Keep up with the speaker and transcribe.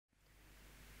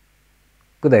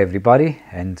Good day everybody,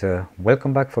 and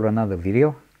welcome back for another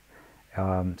video.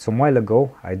 Some while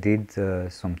ago I did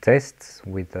some tests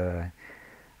with an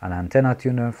antenna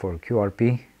tuner for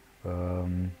QRP.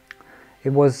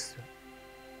 It was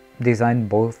designed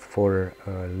both for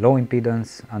low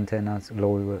impedance antennas,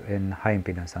 low and high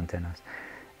impedance antennas.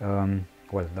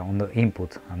 Well, on the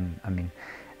input, I mean,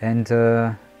 and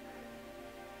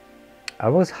I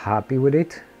was happy with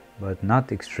it, but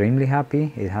not extremely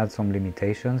happy. It had some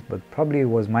limitations, but probably it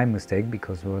was my mistake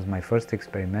because it was my first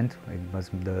experiment. It was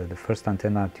the first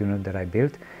antenna tuner that I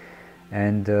built,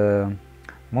 and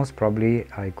most probably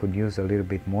I could use a little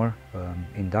bit more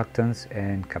inductance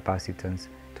and capacitance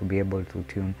to be able to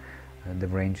tune the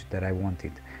range that I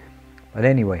wanted. But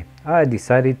anyway, I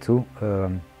decided to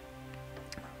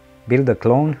build a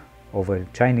clone of a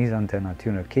Chinese antenna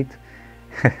tuner kit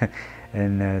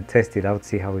and test it out,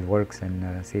 see how it works,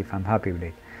 and see if I'm happy with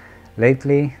it.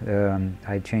 Lately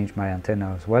I changed my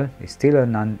antenna as well. It's still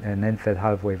an end-fed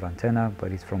half-wave antenna,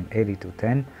 but it's from 80 to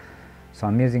 10, so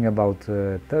I'm using about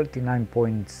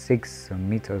 39.6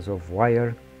 meters of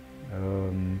wire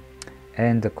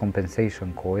and a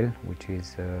compensation coil, which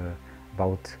is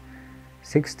about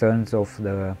 6 turns of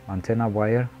the antenna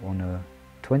wire on a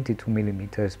 22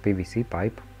 millimeters PVC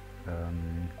pipe,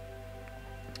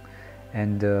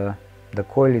 and the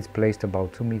coil is placed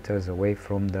about 2 meters away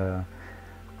from the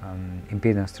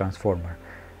impedance transformer.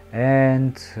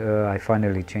 And I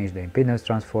finally changed the impedance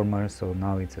transformer, so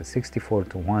now it's a 64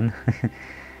 to 1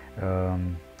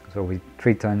 so with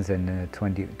 3 turns and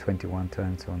 21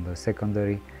 turns on the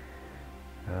secondary,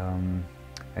 and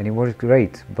it works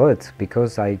great. But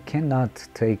because I cannot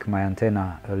take my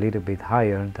antenna a little bit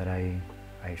higher than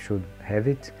I should have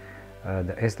it,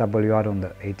 the SWR on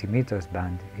the 80 meters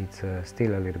band, it's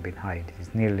still a little bit high.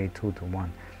 It's nearly 2 to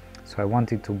 1. So I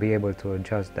wanted to be able to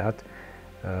adjust that,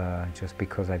 just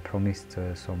because I promised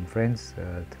some friends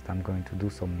that I'm going to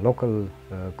do some local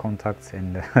contacts,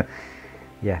 and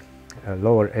yeah, a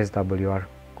lower SWR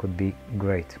could be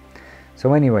great.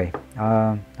 So anyway,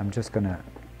 I'm just gonna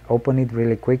open it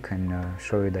really quick and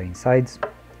show you the insides.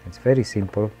 It's very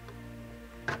simple.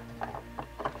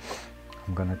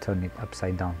 I'm gonna turn it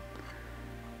upside down.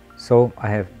 So I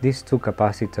have these two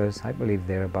capacitors. I believe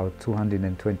they're about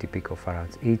 220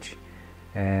 picofarads each,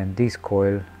 and this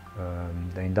coil,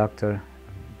 the inductor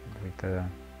with a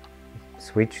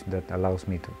switch that allows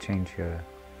me to change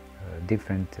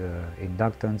different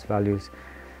inductance values.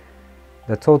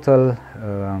 The total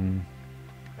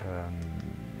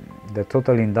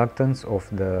inductance of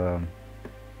the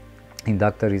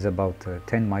inductor is about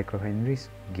 10 microhenries,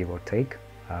 give or take.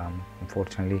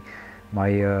 Unfortunately, my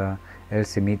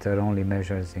LC meter only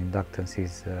measures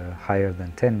inductances higher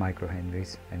than 10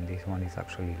 microhenries, and this one is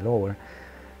actually lower.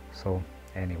 So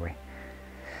anyway,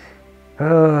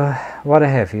 what I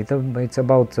have, it's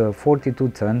about 42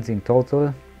 turns in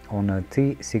total on a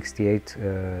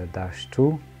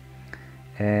T68-2,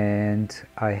 and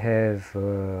I have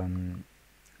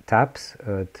taps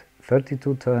at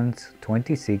 32 turns,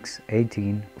 26,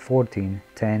 18, 14,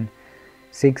 10,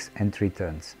 6 and 3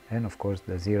 turns, and of course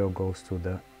the 0 goes to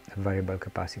the variable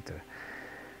capacitor.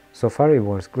 So far it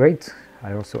works great.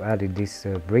 I also added this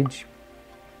bridge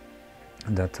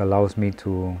that allows me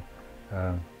to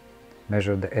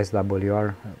measure the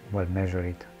SWR, well, measure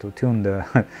it, to tune the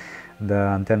the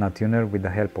antenna tuner with the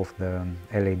help of the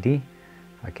LED.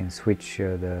 I can switch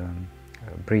the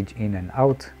bridge in and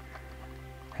out,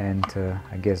 and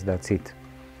I guess that's it.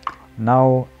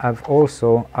 Now I've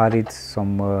also added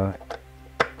some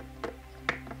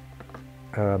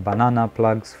banana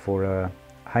plugs for a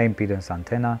high impedance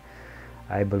antenna.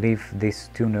 I believe this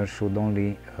tuner should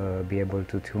only be able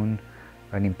to tune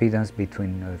an impedance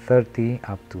between 30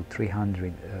 up to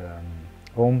 300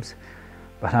 ohms,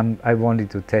 but I wanted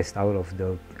to test out of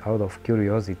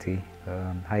curiosity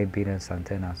high impedance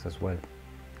antennas as well,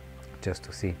 just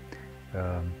to see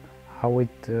how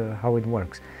it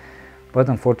works. But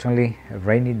unfortunately,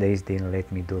 rainy days didn't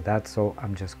let me do that, so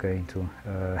I'm just going to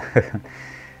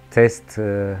test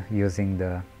using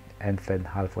the end-fed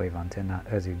half-wave antenna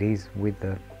as it is with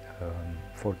the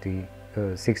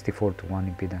 64 to 1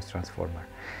 impedance transformer.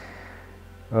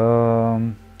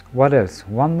 What else?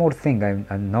 One more thing,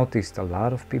 I noticed a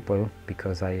lot of people,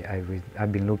 because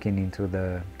I've been looking into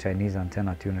the Chinese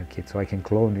antenna tuner kit so I can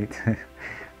clone it.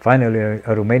 Finally,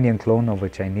 a Romanian clone of a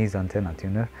Chinese antenna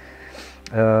tuner.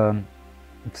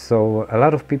 So a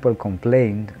lot of people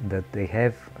complained that they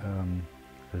have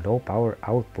low power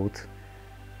output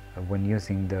when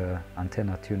using the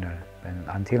antenna tuner, and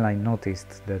until I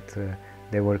noticed that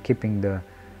they were keeping the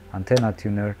antenna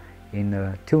tuner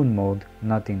in tune mode,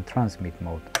 not in transmit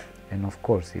mode. and of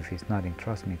course if it's not in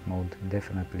transmit mode,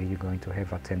 definitely you're going to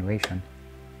have attenuation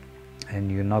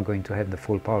and you're not going to have the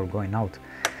full power going out.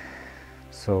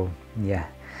 So yeah,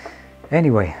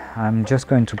 anyway, I'm just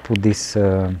going to put these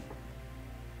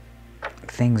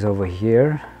things over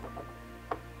here,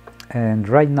 and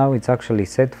right now it's actually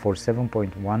set for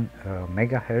 7.1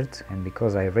 megahertz, and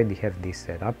because I already have this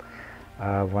set up,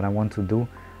 what I want to do,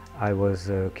 I was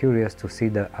curious to see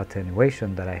the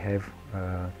attenuation that I have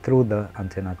through the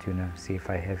antenna tuner, see if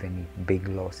I have any big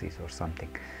losses or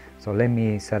something. So let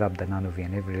me set up the Nano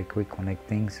VNA really quick, connect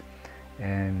things,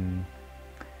 and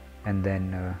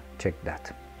then check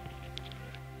that.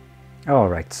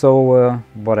 Alright, so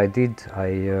what I did,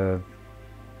 I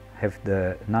have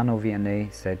the Nano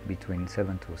VNA set between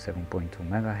 7 to 7.2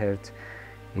 megahertz.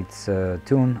 It's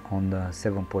tuned on the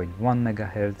 7.1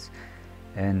 megahertz,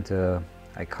 and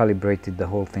I calibrated the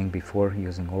whole thing before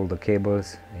using all the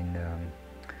cables and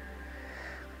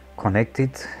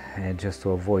connected, just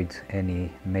to avoid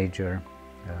any major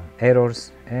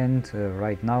errors. And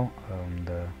right now on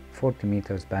the 40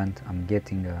 meters band I'm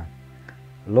getting a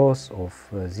loss of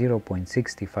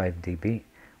 0.65 dB,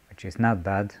 which is not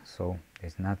bad, so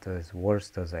it's not as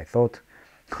worst as I thought.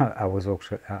 I was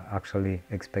actually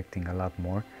expecting a lot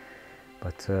more,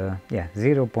 but yeah,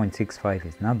 0.65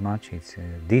 is not much, it's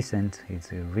decent,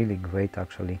 it's really great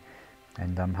actually,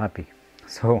 and I'm happy.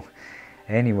 So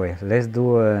anyway, let's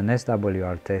do an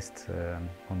SWR test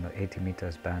on the 80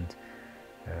 meters band,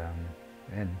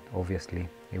 and obviously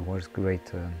it works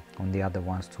great on the other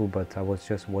ones too, but I was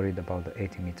just worried about the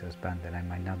 80 meters band that I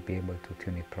might not be able to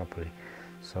tune it properly.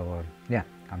 So yeah,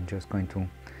 I'm just going to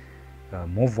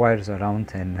move wires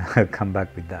around and come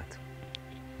back with that.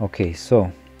 Okay, so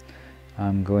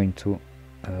I'm going to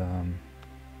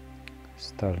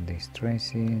start these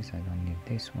traces. I don't need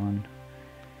this one.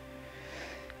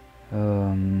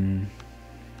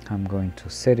 I'm going to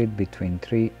set it between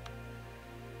 3,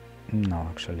 no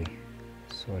actually,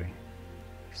 sorry,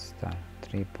 start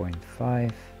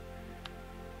 3.5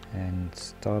 and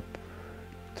stop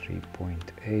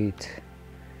 3.8.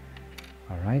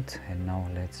 Alright, and now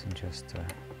let's just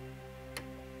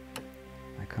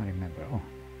I can't remember, oh,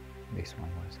 this one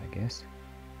was, I guess.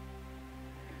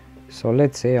 So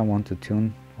let's say I want to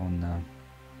tune on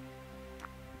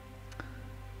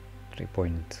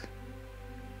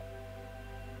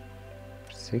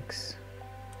 3.6,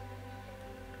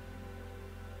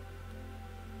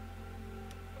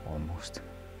 almost.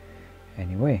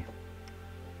 Anyway,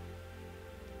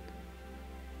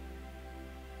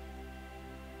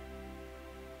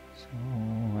 so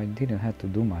I didn't have to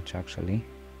do much actually.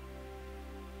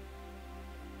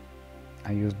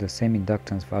 I used the same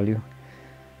inductance value.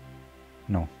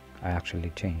 No, I actually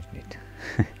changed it.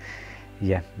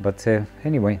 Yeah, but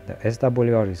anyway, the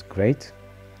SWR is great.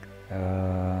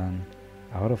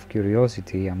 Out of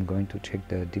curiosity, I'm going to check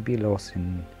the dB loss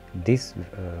in this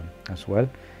as well.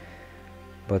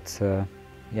 But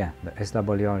yeah, the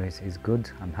SWR is good.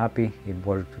 I'm happy, it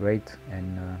worked great,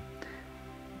 and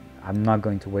I'm not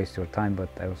going to waste your time, but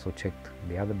I also checked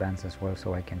the other bands as well,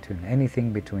 so I can tune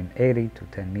anything between 80 to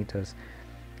 10 meters,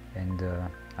 and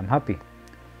I'm happy.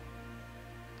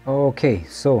 Okay,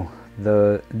 so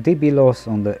the dB loss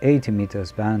on the 80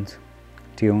 meters band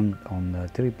tuned on the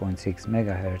 3.6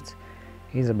 megahertz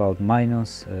is about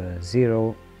minus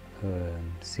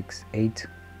 0.68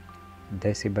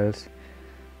 decibels,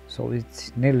 so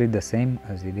it's nearly the same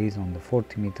as it is on the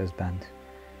 40 meters band,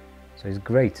 so it's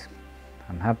great.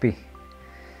 I'm happy.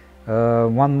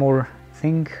 One more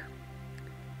thing,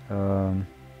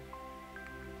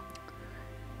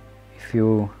 if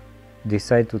you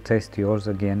decide to test yours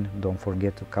again, don't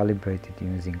forget to calibrate it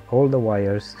using all the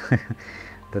wires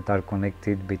that are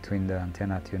connected between the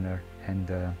antenna tuner and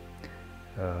the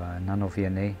Nano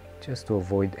VNA, just to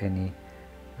avoid any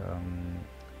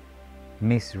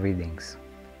misreadings,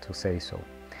 to say so.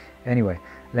 Anyway,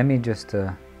 let me just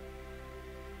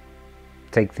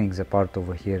take things apart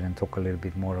over here and talk a little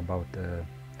bit more about the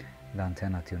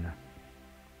antenna tuner.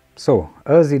 So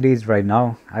as it is right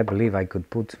now, I believe I could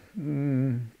put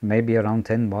maybe around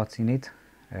 10 watts in it,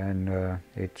 and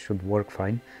it should work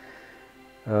fine.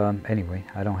 Anyway,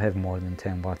 I don't have more than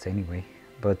 10 watts anyway,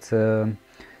 but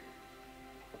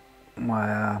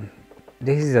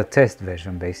this is a test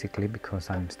version basically, because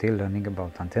I'm still learning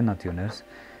about antenna tuners,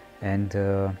 and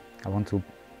I want to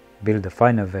build a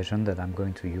final version that I'm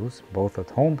going to use both at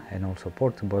home and also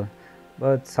portable,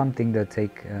 but something that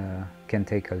can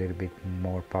take a little bit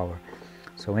more power.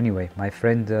 So anyway, my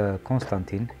friend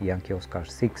Konstantin, Yankee Oscar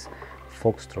 6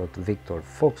 Foxtrot Victor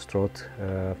Foxtrot,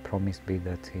 promised me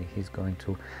that he's going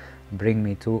to bring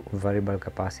me 2 variable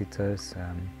capacitors,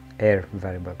 air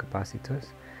variable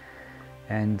capacitors.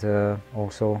 And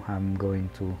also I'm going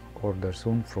to order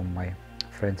soon from my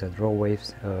friends at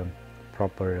RoWaves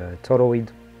proper toroid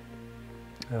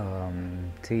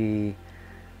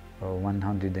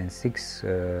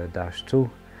T106-2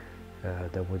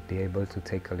 that would be able to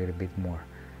take a little bit more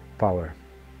power.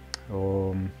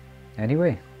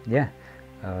 Anyway, yeah,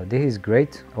 this is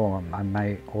great. I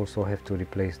might also have to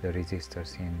replace the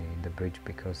resistors in the bridge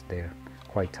because they're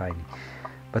quite tiny.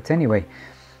 But anyway,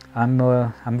 I'm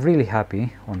really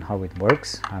happy on how it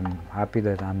works. I'm happy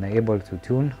that I'm able to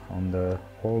tune on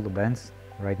all the bands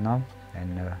right now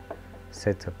and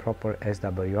set a proper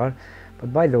SWR.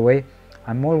 But by the way,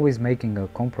 I'm always making a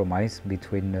compromise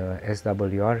between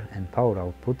SWR and power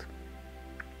output.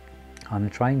 I'm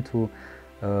trying to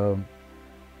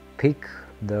pick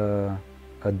a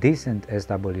decent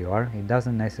SWR. It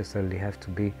doesn't necessarily have to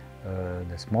be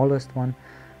the smallest one,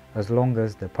 as long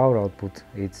as the power output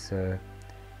it's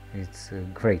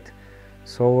great.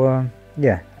 So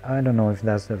yeah, I don't know if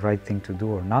that's the right thing to do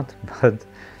or not, but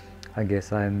I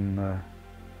guess I'm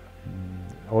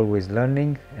always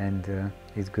learning, and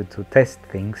it's good to test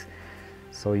things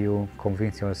so you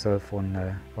convince yourself on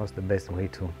what's the best way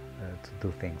to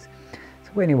do things.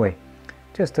 So anyway,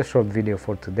 just a short video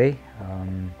for today.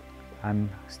 I'm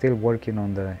still working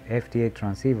on the FT8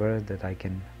 transceiver that I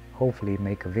can hopefully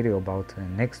make a video about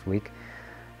next week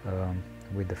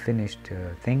with the finished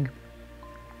thing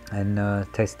and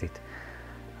test it.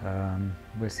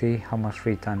 We'll see how much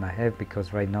free time I have,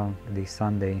 because right now this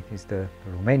Sunday is the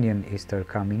Romanian Easter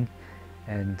coming,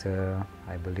 and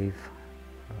I believe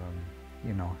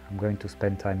you know, I'm going to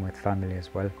spend time with family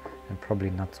as well, and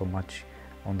probably not so much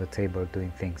on the table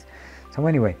doing things. So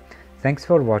anyway, thanks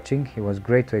for watching. It was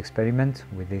great to experiment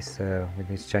with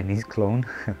this Chinese clone.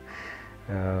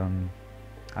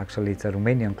 Actually, it's a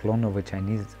Romanian clone of a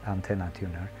Chinese antenna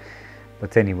tuner.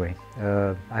 But anyway,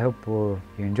 I hope you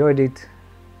enjoyed it.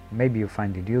 Maybe you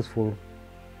find it useful.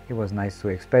 It was nice to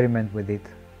experiment with it.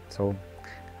 So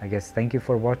I guess thank you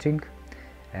for watching,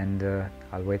 and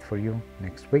I'll wait for you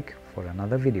next week for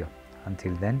another video.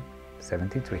 Until then,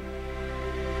 73.